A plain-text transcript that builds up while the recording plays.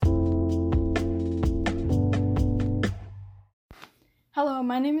Hello,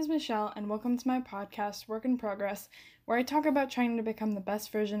 my name is Michelle, and welcome to my podcast, Work in Progress, where I talk about trying to become the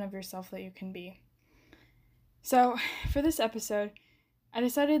best version of yourself that you can be. So, for this episode, I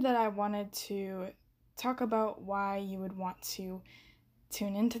decided that I wanted to talk about why you would want to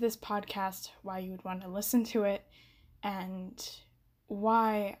tune into this podcast, why you would want to listen to it, and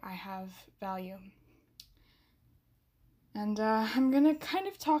why I have value. And I'm going to kind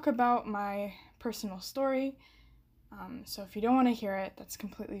of talk about my personal story. So if you don't want to hear it, that's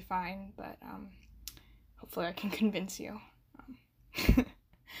completely fine, but hopefully I can convince you.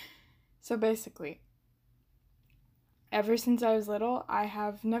 So basically, ever since I was little, I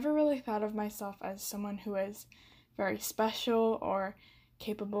have never really thought of myself as someone who is very special or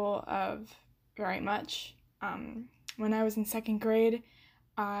capable of very much. When I was in second grade,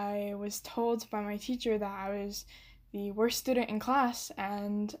 I was told by my teacher that I was the worst student in class,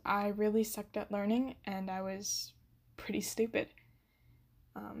 and I really sucked at learning, and I was pretty stupid.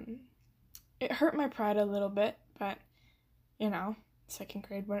 It hurt my pride a little bit, but, second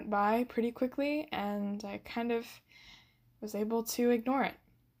grade went by pretty quickly, and I kind of was able to ignore it.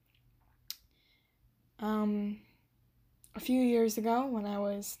 A few years ago, when I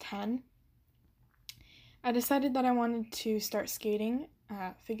was 10, I decided that I wanted to start skating,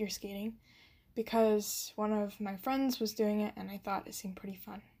 figure skating, because one of my friends was doing it, and I thought it seemed pretty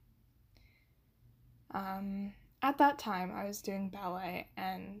fun. At that time, I was doing ballet,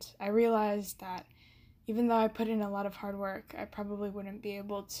 and I realized that even though I put in a lot of hard work, I probably wouldn't be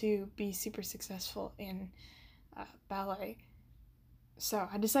able to be super successful in ballet. So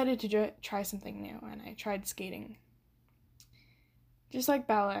I decided to try something new, and I tried skating. Just like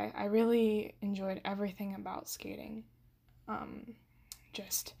ballet, I really enjoyed everything about skating.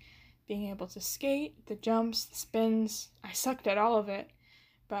 Just being able to skate, the jumps, the spins. I sucked at all of it,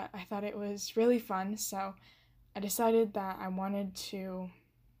 but I thought it was really fun, so I decided that I wanted to,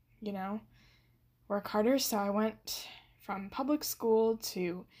 work harder, so I went from public school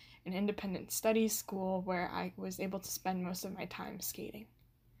to an independent studies school where I was able to spend most of my time skating.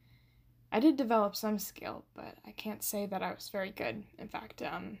 I did develop some skill, but I can't say that I was very good. In fact,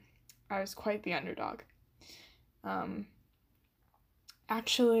 I was quite the underdog.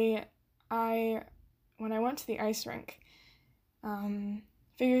 Actually, when I went to the ice rink,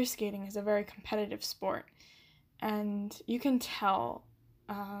 figure skating is a very competitive sport, and you can tell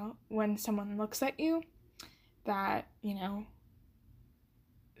when someone looks at you that,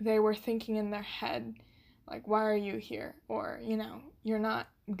 they were thinking in their head, like, why are you here? Or, you're not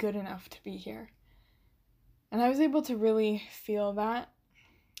good enough to be here. And I was able to really feel that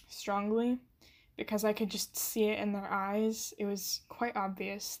strongly because I could just see it in their eyes. It was quite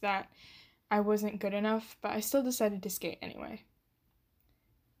obvious that I wasn't good enough, but I still decided to skate anyway.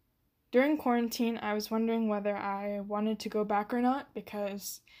 During quarantine, I was wondering whether I wanted to go back or not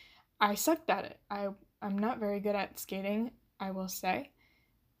because I sucked at it. I'm not very good at skating, I will say,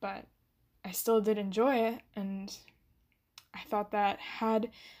 but I still did enjoy it, and I thought that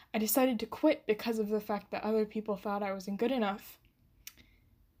had I decided to quit because of the fact that other people thought I wasn't good enough,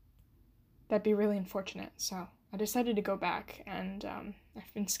 that'd be really unfortunate. So I decided to go back, and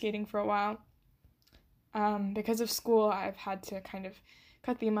I've been skating for a while. Because of school, I've had to kind of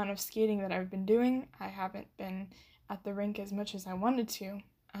cut the amount of skating that I've been doing. I haven't been at the rink as much as I wanted to,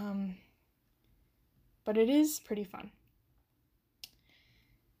 but it is pretty fun.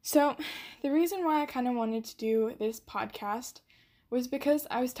 So the reason why I kind of wanted to do this podcast was because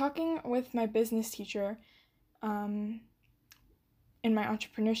I was talking with my business teacher in my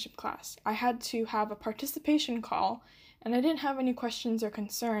entrepreneurship class. I had to have a participation call, and I didn't have any questions or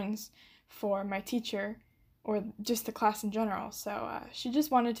concerns for my teacher or just the class in general, so she just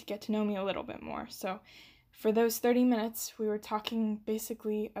wanted to get to know me a little bit more. So for those 30 minutes, we were talking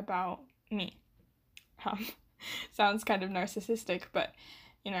basically about me. Sounds kind of narcissistic, but,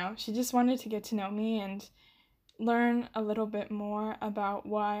 she just wanted to get to know me and learn a little bit more about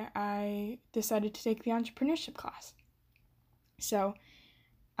why I decided to take the entrepreneurship class. So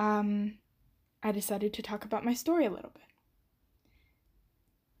I decided to talk about my story a little bit.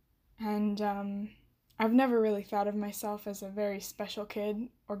 And I've never really thought of myself as a very special kid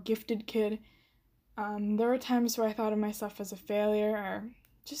or gifted kid. There were times where I thought of myself as a failure or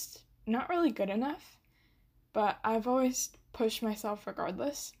just not really good enough, but I've always pushed myself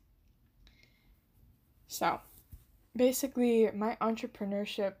regardless. So, basically, my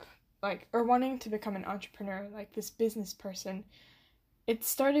entrepreneurship, or wanting to become an entrepreneur, like this business person, it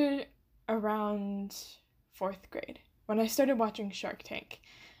started around 4th grade when I started watching Shark Tank.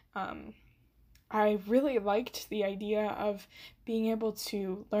 I really liked the idea of being able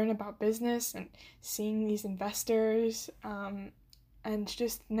to learn about business and seeing these investors and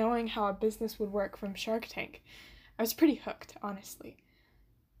just knowing how a business would work from Shark Tank, I was pretty hooked, honestly.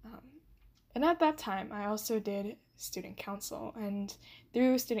 And at that time, I also did student council, and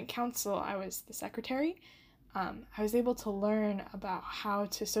through student council, I was the secretary. I was able to learn about how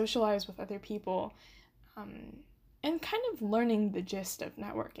to socialize with other people, and kind of learning the gist of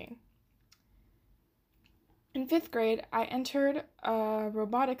networking. In 5th grade, I entered a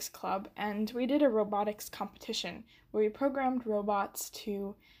robotics club, and we did a robotics competition where we programmed robots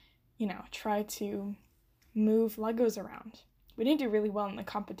to, try to move Legos around. We didn't do really well in the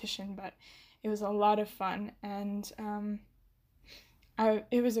competition, but it was a lot of fun, and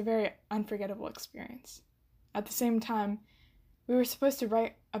it was a very unforgettable experience. At the same time, we were supposed to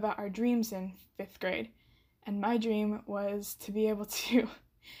write about our dreams in 5th grade, and my dream was to be able to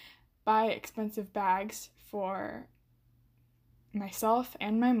buy expensive bags for myself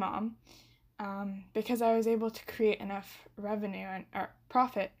and my mom, because I was able to create enough revenue or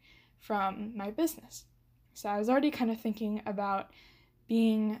profit from my business. So I was already kind of thinking about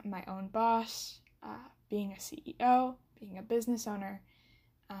being my own boss, being a CEO, being a business owner,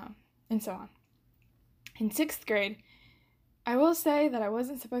 and so on. In 6th grade, I will say that I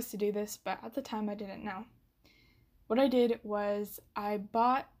wasn't supposed to do this, but at the time I didn't know. What I did was I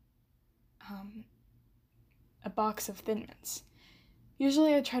bought a box of Thin Mints.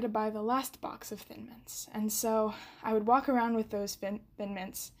 Usually I try to buy the last box of Thin Mints, and so I would walk around with those Thin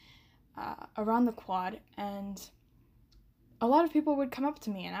Mints around the quad, and a lot of people would come up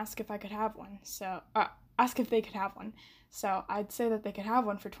to me and ask if I could have one. Ask if they could have one. So I'd say that they could have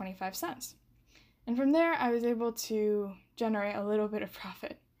one for 25 cents. And from there, I was able to generate a little bit of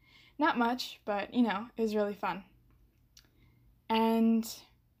profit. Not much, but, it was really fun. And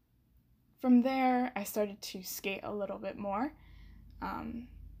from there, I started to skate a little bit more.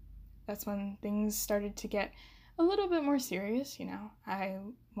 That's when things started to get a little bit more serious, I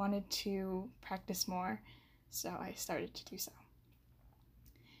wanted to practice more, so I started to do so.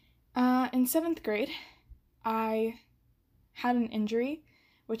 In 7th grade, I had an injury,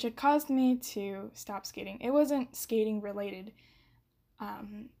 which had caused me to stop skating. It wasn't skating related.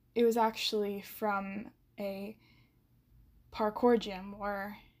 It was actually from a parkour gym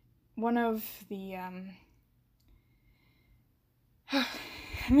where one of the,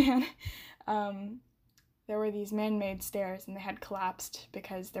 there were these man-made stairs, and they had collapsed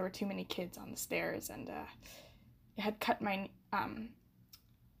because there were too many kids on the stairs, and it had cut my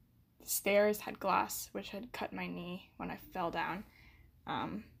the stairs had glass, which had cut my knee when I fell down.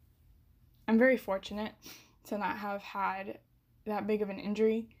 I'm very fortunate to not have had that big of an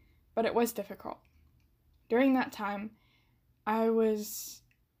injury, but it was difficult. During that time, I was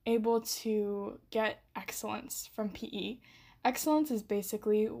able to get excellence from PE. Excellence is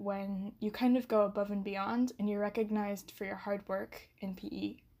basically when you kind of go above and beyond and you're recognized for your hard work in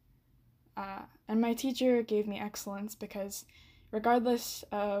PE. And my teacher gave me excellence because regardless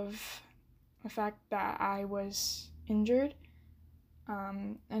of the fact that I was injured,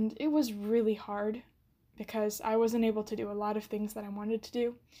 and it was really hard because I wasn't able to do a lot of things that I wanted to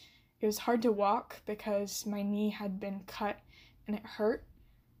do. It was hard to walk because my knee had been cut and it hurt.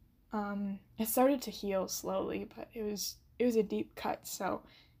 It started to heal slowly, but it was a deep cut, so,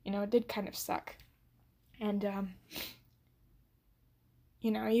 it did kind of suck. And,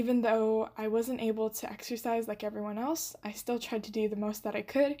 even though I wasn't able to exercise like everyone else, I still tried to do the most that I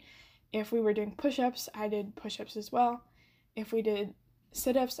could. If we were doing push-ups, I did push-ups as well. If we did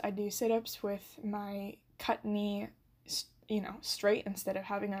sit-ups, I do sit-ups with my cut knee, straight instead of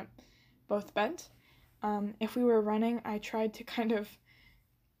having it both bent. If we were running, I tried to kind of,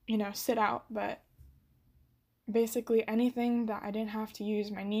 sit out, but basically anything that I didn't have to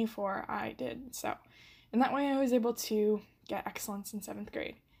use my knee for, I did. So, in that way, I was able to get excellence in 7th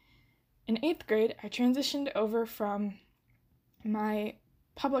grade. In 8th grade, I transitioned over from my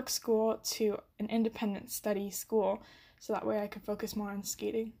public school to an independent study school, so that way I could focus more on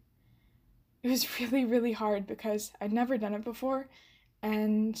skating. It was really, really hard because I'd never done it before,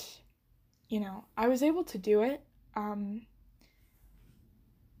 and, I was able to do it,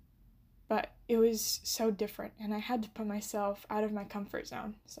 but it was so different, and I had to put myself out of my comfort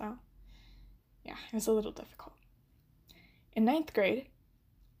zone, so, yeah, it was a little difficult. In 9th grade,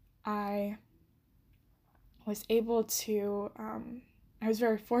 I was able to, I was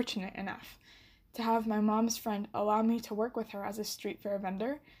very fortunate enough to have my mom's friend allow me to work with her as a street fair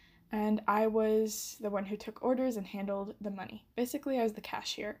vendor, and I was the one who took orders and handled the money. Basically, I was the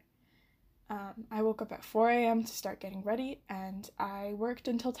cashier. I woke up at 4 a.m. to start getting ready, and I worked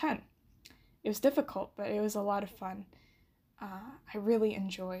until 10. It was difficult, but it was a lot of fun. I really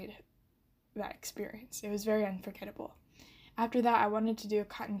enjoyed that experience. It was very unforgettable. after that, I wanted to do a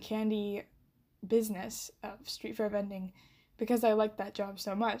cotton candy business of street fair vending because I liked that job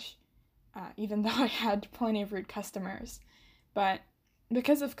so much, even though I had plenty of rude customers. But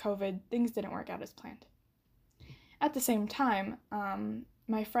because of COVID, things didn't work out as planned. At the same time,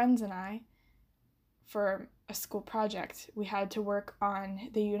 my friends and I, for a school project, we had to work on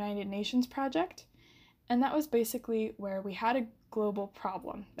the United Nations project, and that was basically where we had a global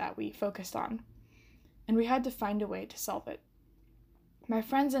problem that we focused on, and we had to find a way to solve it. My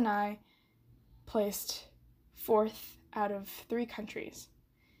friends and I placed 4th out of 3 countries.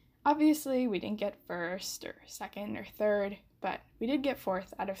 Obviously, we didn't get 1st or 2nd or 3rd, but we did get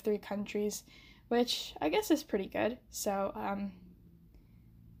 4th out of 3 countries, which I guess is pretty good. So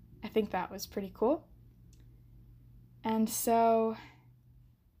I think that was pretty cool. And so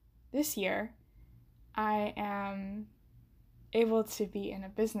this year, I am able to be in a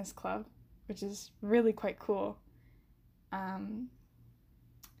business club, which is really quite cool.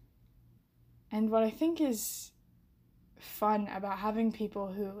 And what I think is fun about having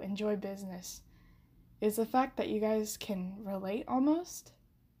people who enjoy business is the fact that you guys can relate almost.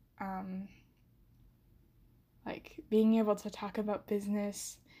 Like being able to talk about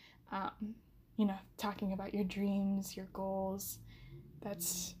business, talking about your dreams, your goals,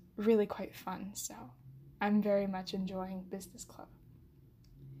 that's really quite fun. So I'm very much enjoying business club.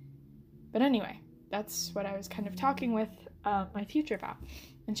 But anyway, that's what I was kind of talking with my teacher about.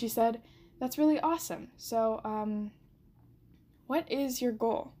 And she said, "That's really awesome. So what is your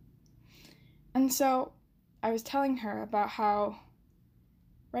goal?" And so I was telling her about how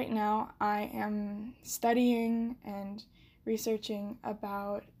right now I am studying and researching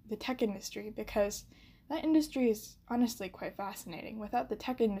about the tech industry because that industry is honestly quite fascinating. Without the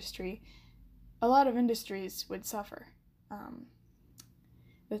tech industry, a lot of industries would suffer.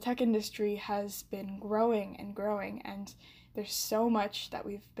 The tech industry has been growing and growing, and there's so much that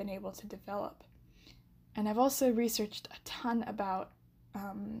we've been able to develop. And I've also researched a ton about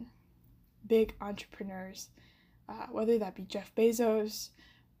big entrepreneurs, whether that be Jeff Bezos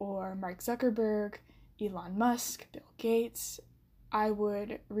or Mark Zuckerberg, Elon Musk, Bill Gates. I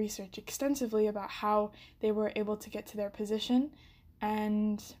would research extensively about how they were able to get to their position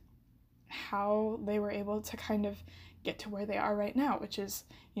and how they were able to kind of get to where they are right now, which is,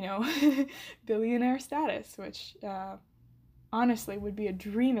 billionaire status, which honestly would be a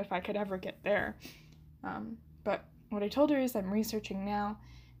dream if I could ever get there. But what I told her is I'm researching now,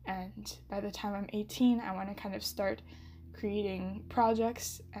 and by the time I'm 18, I want to kind of start creating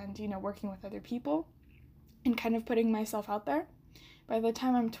projects and, working with other people and kind of putting myself out there. By the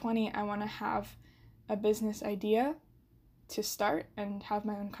time I'm 20, I want to have a business idea to start and have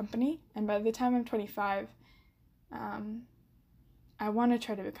my own company. And by the time I'm 25, I want to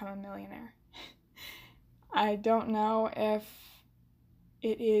try to become a millionaire. I don't know if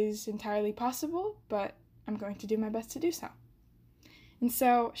it is entirely possible, but I'm going to do my best to do so. And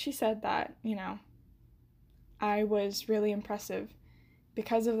so she said that, I was really impressive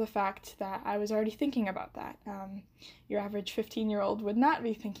because of the fact that I was already thinking about that. Your average 15-year-old would not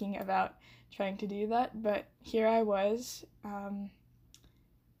be thinking about trying to do that, but here I was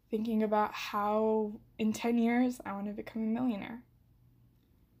thinking about how in 10 years I want to become a millionaire.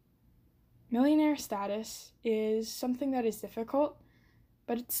 Millionaire status is something that is difficult,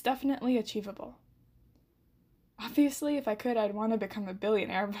 but it's definitely achievable. Obviously, if I could, I'd want to become a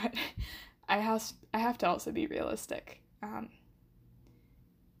billionaire, but I have to also be realistic.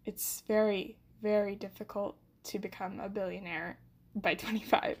 It's very, very difficult to become a billionaire by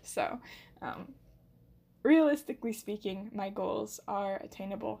 25, so realistically speaking, my goals are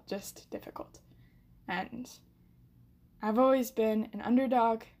attainable, just difficult. And I've always been an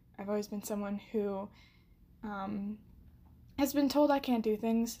underdog. I've always been someone who has been told I can't do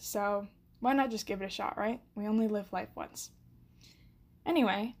things, so why not just give it a shot, right? We only live life once.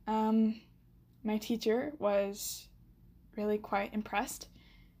 Anyway, my teacher was really quite impressed.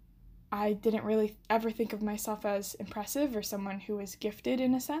 I didn't really ever think of myself as impressive or someone who was gifted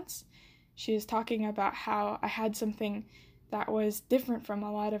in a sense. She was talking about how I had something that was different from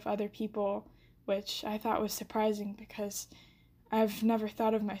a lot of other people, which I thought was surprising because I've never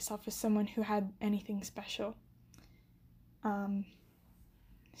thought of myself as someone who had anything special.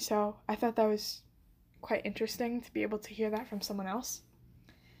 So I thought that was quite interesting to be able to hear that from someone else.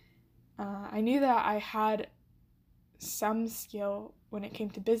 I knew that I had some skill when it came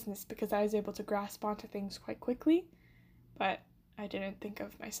to business because I was able to grasp onto things quite quickly, but I didn't think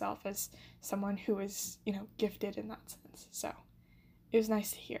of myself as someone who was, gifted in that sense. So it was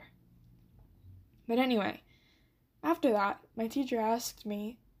nice to hear. But anyway, after that, my teacher asked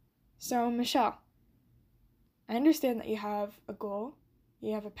me, "So, Michelle," I understand that you have a goal,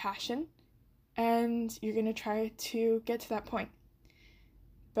 you have a passion, and you're going to try to get to that point.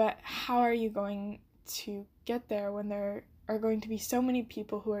 But how are you going to get there when there are going to be so many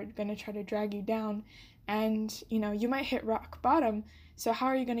people who are going to try to drag you down, and, you might hit rock bottom, so how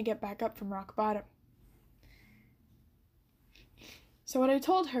are you going to get back up from rock bottom? So what I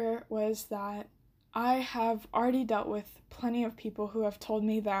told her was that I have already dealt with plenty of people who have told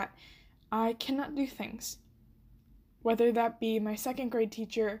me that I cannot do things. Whether that be my second grade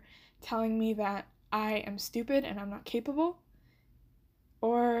teacher telling me that I am stupid and I'm not capable,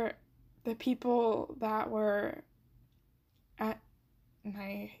 or the people that were at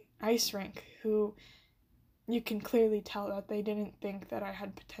my ice rink who you can clearly tell that they didn't think that I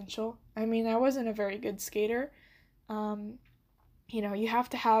had potential. I mean, I wasn't a very good skater. You have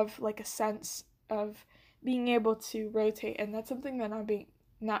to have like a sense of being able to rotate, and that's something that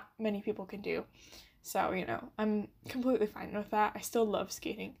not many people can do. So, I'm completely fine with that. I still love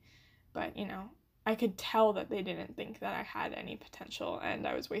skating, but, I could tell that they didn't think that I had any potential and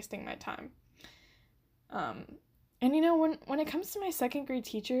I was wasting my time. When it comes to my second grade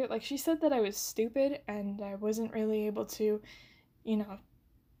teacher, like, she said that I was stupid and I wasn't really able to,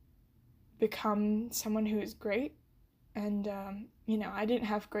 become someone who is great. And, I didn't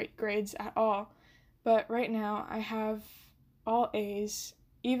have great grades at all. But right now I have all A's,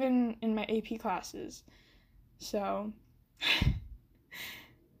 even in my AP classes. So,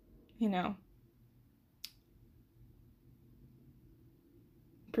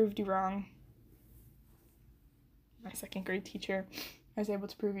 proved you wrong. My second grade teacher, I was able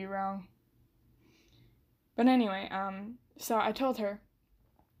to prove you wrong. But anyway, so I told her,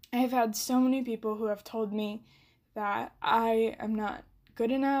 I have had so many people who have told me that I am not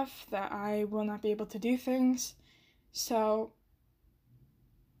good enough, that I will not be able to do things. So,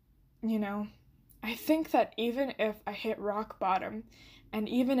 I think that even if I hit rock bottom, and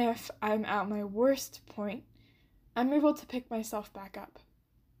even if I'm at my worst point, I'm able to pick myself back up.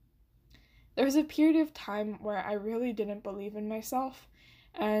 There was a period of time where I really didn't believe in myself,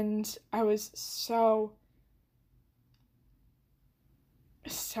 and I was so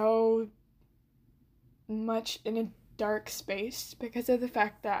much in a dark space because of the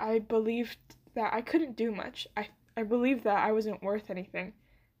fact that I believed that I couldn't do much. I believed that I wasn't worth anything,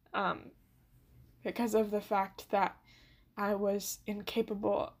 because of the fact that I was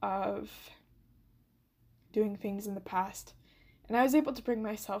incapable of doing things in the past. And I was able to bring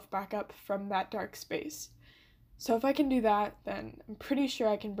myself back up from that dark space. So if I can do that, then I'm pretty sure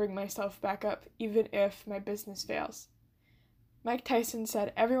I can bring myself back up even if my business fails. Mike Tyson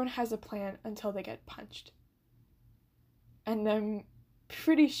said everyone has a plan until they get punched. And I'm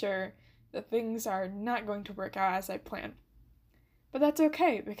pretty sure that things are not going to work out as I plan. But that's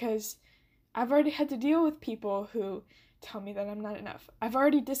okay, because I've already had to deal with people who tell me that I'm not enough. I've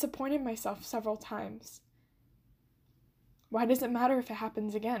already disappointed myself several times. Why does it matter if it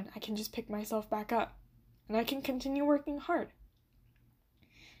happens again? I can just pick myself back up, and I can continue working hard.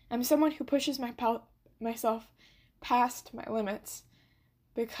 I'm someone who pushes myself past my limits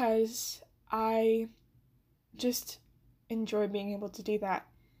because I just enjoy being able to do that.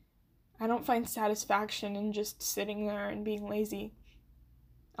 I don't find satisfaction in just sitting there and being lazy.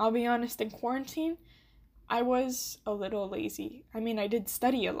 I'll be honest, in quarantine, I was a little lazy. I mean, I did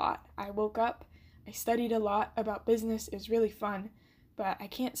study a lot. I woke up, I studied a lot about business. It was really fun, but I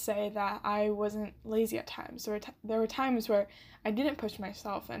can't say that I wasn't lazy at times. There were times where I didn't push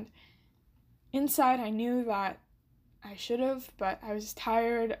myself, and inside I knew that I should have, but I was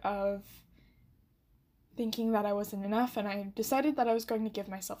tired of thinking that I wasn't enough, and I decided that I was going to give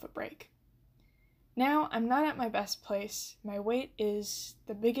myself a break. Now, I'm not at my best place. My weight is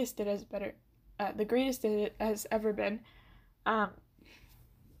the greatest it has ever been.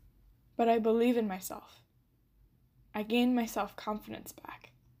 But I believe in myself. I gained my self-confidence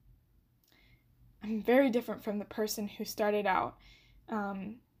back. I'm very different from the person who started out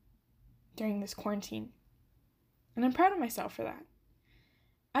during this quarantine. And I'm proud of myself for that.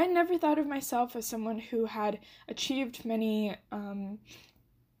 I never thought of myself as someone who had achieved many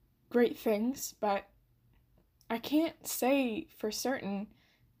great things, but I can't say for certain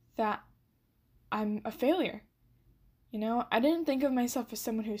that I'm a failure. I didn't think of myself as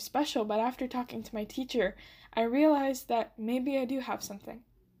someone who's special, but after talking to my teacher, I realized that maybe I do have something.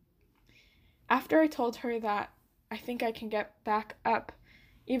 After I told her that I think I can get back up,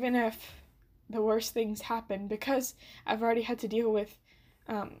 even if the worst things happen, because I've already had to deal with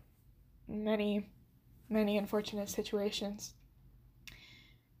many, many unfortunate situations,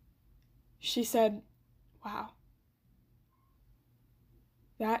 she said, "Wow,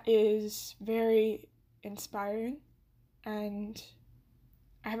 that is very inspiring, and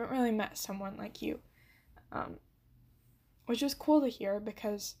I haven't really met someone like you, which is cool to hear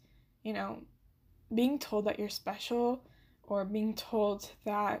because, being told that you're special or being told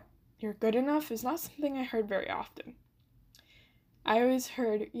that you're good enough is not something I heard very often. I always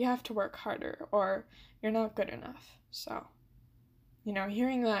heard you have to work harder or you're not good enough. So,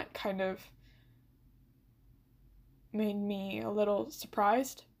 hearing that kind of made me a little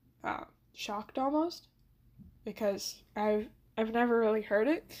surprised, shocked almost, because I've never really heard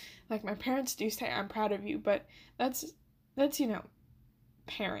it. Like, my parents do say I'm proud of you, but that's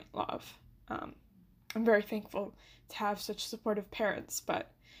parent love. I'm very thankful to have such supportive parents,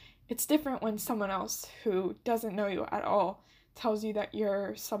 but it's different when someone else who doesn't know you at all tells you that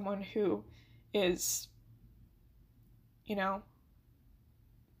you're someone who is,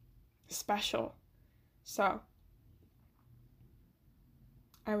 special. So,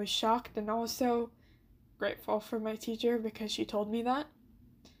 I was shocked and also grateful for my teacher because she told me that.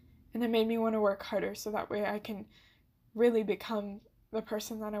 And it made me want to work harder so that way I can really become the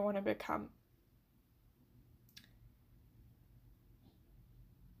person that I want to become.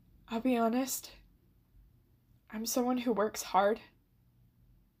 I'll be honest, I'm someone who works hard,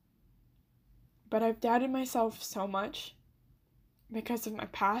 but I've doubted myself so much because of my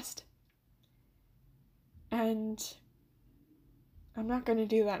past, and I'm not going to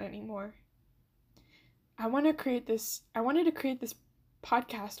do that anymore. I wanted to create this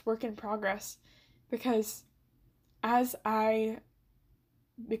podcast, Work in Progress, because as I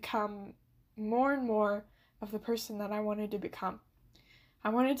become more and more of the person that I wanted to become, I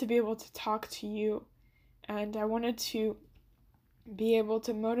wanted to be able to talk to you, and I wanted to be able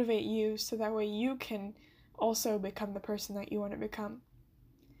to motivate you so that way you can also become the person that you want to become.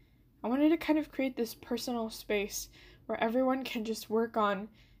 I wanted to kind of create this personal space where everyone can just work on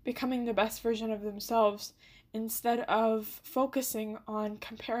becoming the best version of themselves instead of focusing on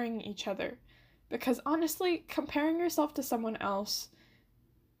comparing each other. Because honestly, comparing yourself to someone else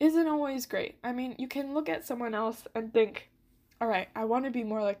isn't always great. I mean, you can look at someone else and think, all right, I want to be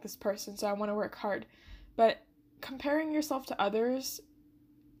more like this person, so I want to work hard. But comparing yourself to others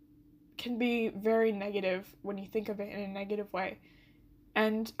can be very negative when you think of it in a negative way.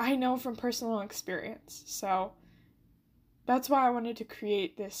 And I know from personal experience. So that's why I wanted to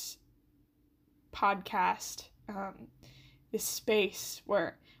create this podcast, this space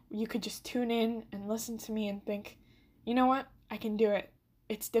where you could just tune in and listen to me and think, you know what, I can do it.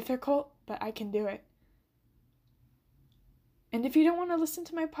 It's difficult, but I can do it. And if you don't want to listen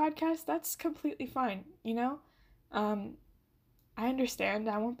to my podcast, that's completely fine, I understand.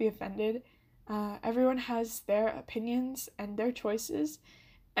 I won't be offended. Everyone has their opinions and their choices,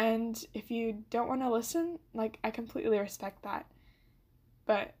 and if you don't want to listen, I completely respect that.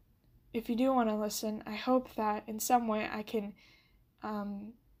 But if you do want to listen, I hope that in some way I can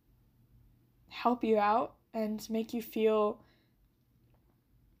help you out and make you feel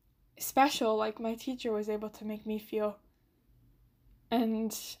special like my teacher was able to make me feel.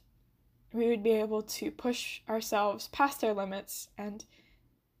 And we would be able to push ourselves past our limits and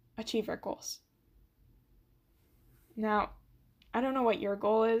achieve our goals. Now, I don't know what your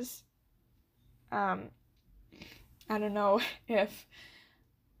goal is. I don't know if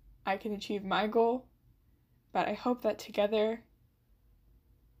I can achieve my goal, but I hope that together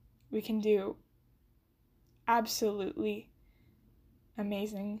we can do absolutely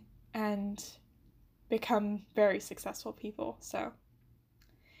amazing and become very successful people. So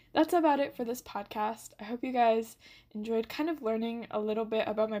that's about it for this podcast. I hope you guys enjoyed kind of learning a little bit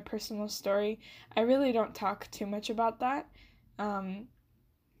about my personal story. I really don't talk too much about that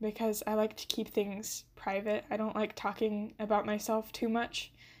because I like to keep things private. I don't like talking about myself too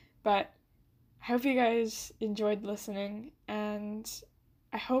much, but I hope you guys enjoyed listening, and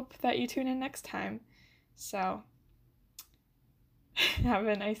I hope that you tune in next time. So have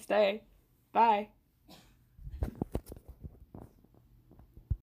a nice day. Bye.